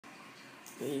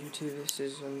Hey YouTube, this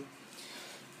is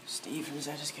Steve from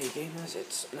ZSK Gamers.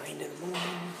 It's 9 in the morning.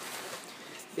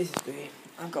 This is great.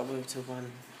 I've got work till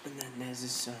 1, and then there's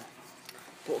this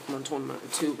Pokemon tournament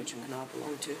at 2, which I'm gonna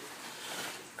belong to,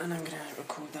 and I'm gonna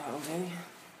record that all day,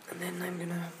 and then I'm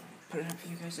gonna put it up for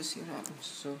you guys to see what happens.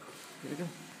 So here we go.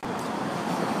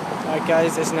 Alright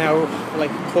guys, it's now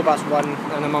like 1:15,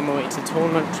 and I'm on my way to the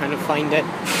tournament, trying to find it.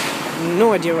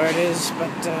 No idea where it is,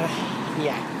 but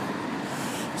yeah.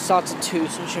 Starts at 2,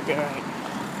 so it should be alright.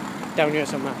 Down here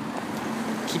somewhere.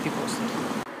 Keep you posted.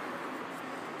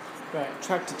 Right,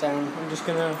 tracked it down. I'm just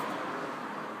gonna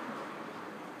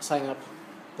sign up,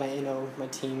 let you know my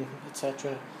team,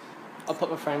 etc. I'll put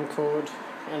my friend code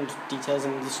and details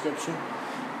in the description.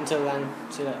 Until then,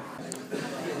 see you later.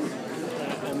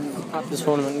 I'm at this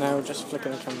tournament now, just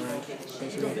flicking the camera around,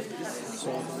 basically.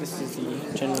 So this is the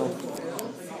general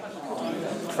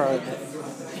crowd of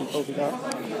people we got.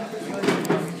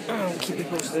 I'll keep you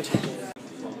posted.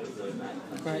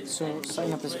 Right, so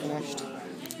signing up is finished.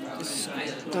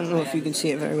 Don't know if you can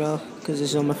see it very well because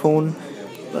it's on my phone,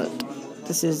 but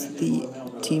this is the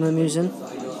team I'm using.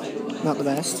 Not the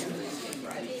best,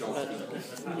 but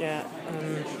yeah,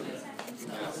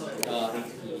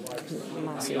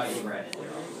 massive. Not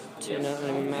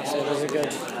really massive. There's a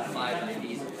good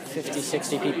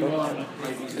 50-60 people, and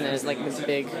there's like this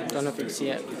big, don't know if you can see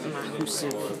it,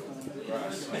 massive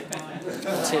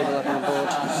table up on the board,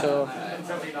 so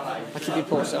I'll keep you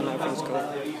posted on how things go.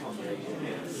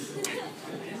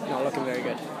 Not looking very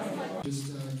good.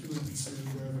 Just come up and stand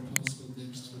wherever possible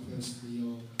next to the person that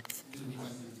you're going to be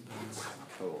having the debate.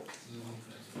 Cool.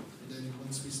 And then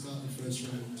once we start the first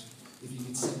round, if you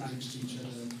can sit next to each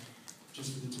other just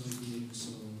for the time being,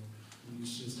 so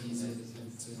it's just easier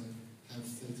than to have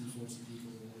 30-40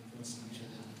 people all crossing each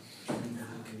other.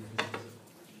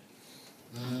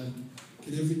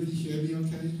 Can everybody hear me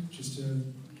okay? Just okay.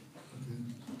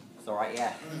 It's alright,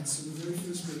 yeah. Alright, so the very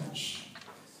first match.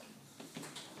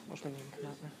 What's my name come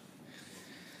out there?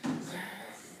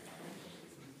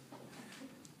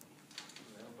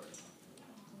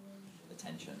 The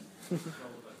tension.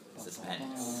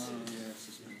 Suspense.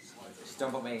 Just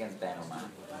don't put me against Ben or Matt.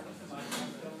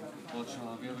 What shall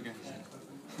I be up against?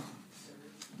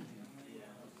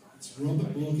 It's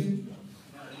Robert Morgan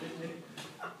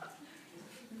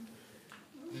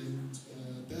and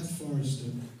Beth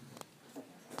Forrester.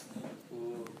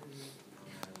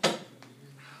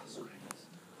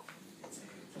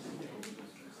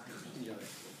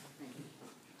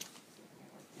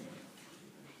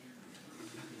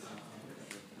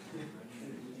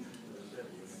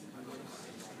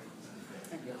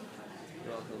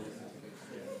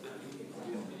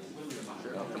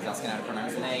 He's asking how to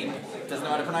pronounce the name. Doesn't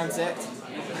know how to pronounce it. It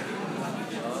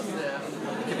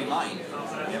could be mine.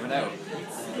 You never know.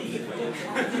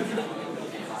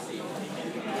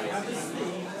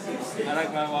 I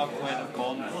like my walk away of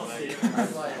Bond.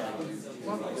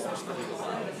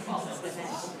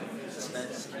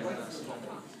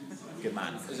 Good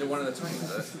man. Is it one of the 20,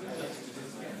 is it?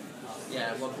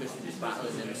 Yeah, one person just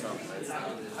battles in something.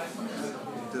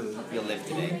 You'll live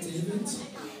today. David.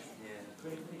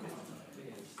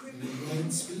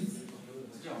 Ryan Smith.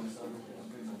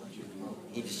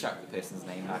 He just chucked the person's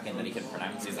name back in that he couldn't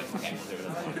pronounce. He's like, fuck it,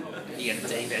 we'll do it. Ian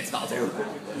David, that'll do.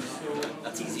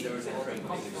 That's easy.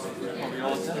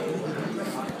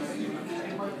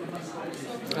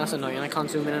 That's annoying, I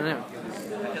can't zoom in and out.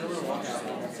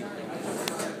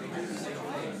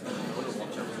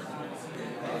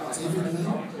 David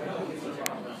Lamb.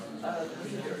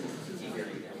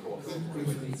 Ben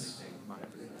Griffiths.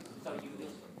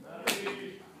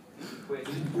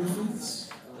 Ben Griffiths.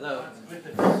 Hello.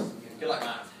 Good luck,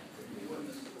 Matt.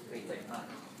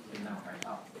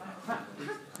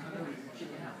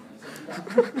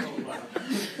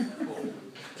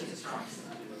 Jesus Christ.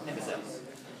 Imbeciles.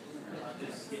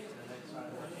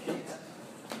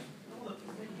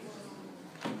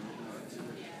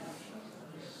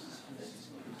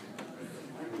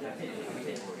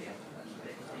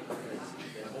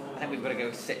 I think we've got to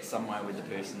go sit somewhere with the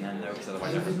person then, though, because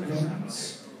otherwise Ivan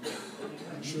Runs.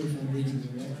 Not sure if I'm reading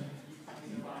them right.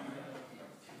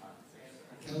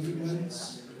 Calvin Wentz.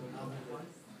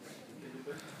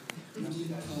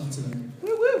 Ian Carter.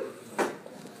 Woo woo!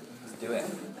 Let's do it.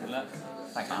 Good luck.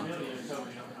 Thanks, man.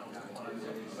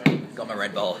 Got my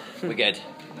Red Bull. We're good.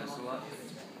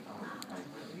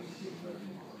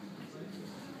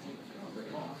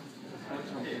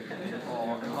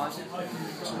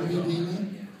 Tommy Wheeler.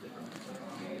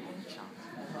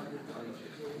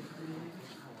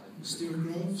 Stuart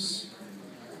Groves.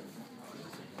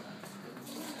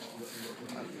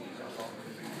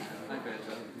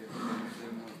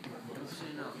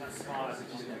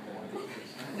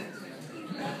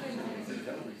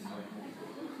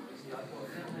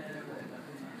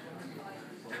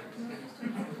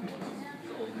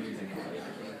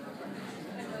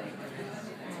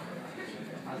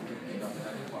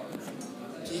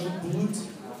 you on board?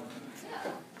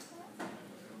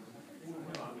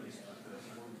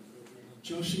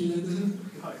 Josh Leonard.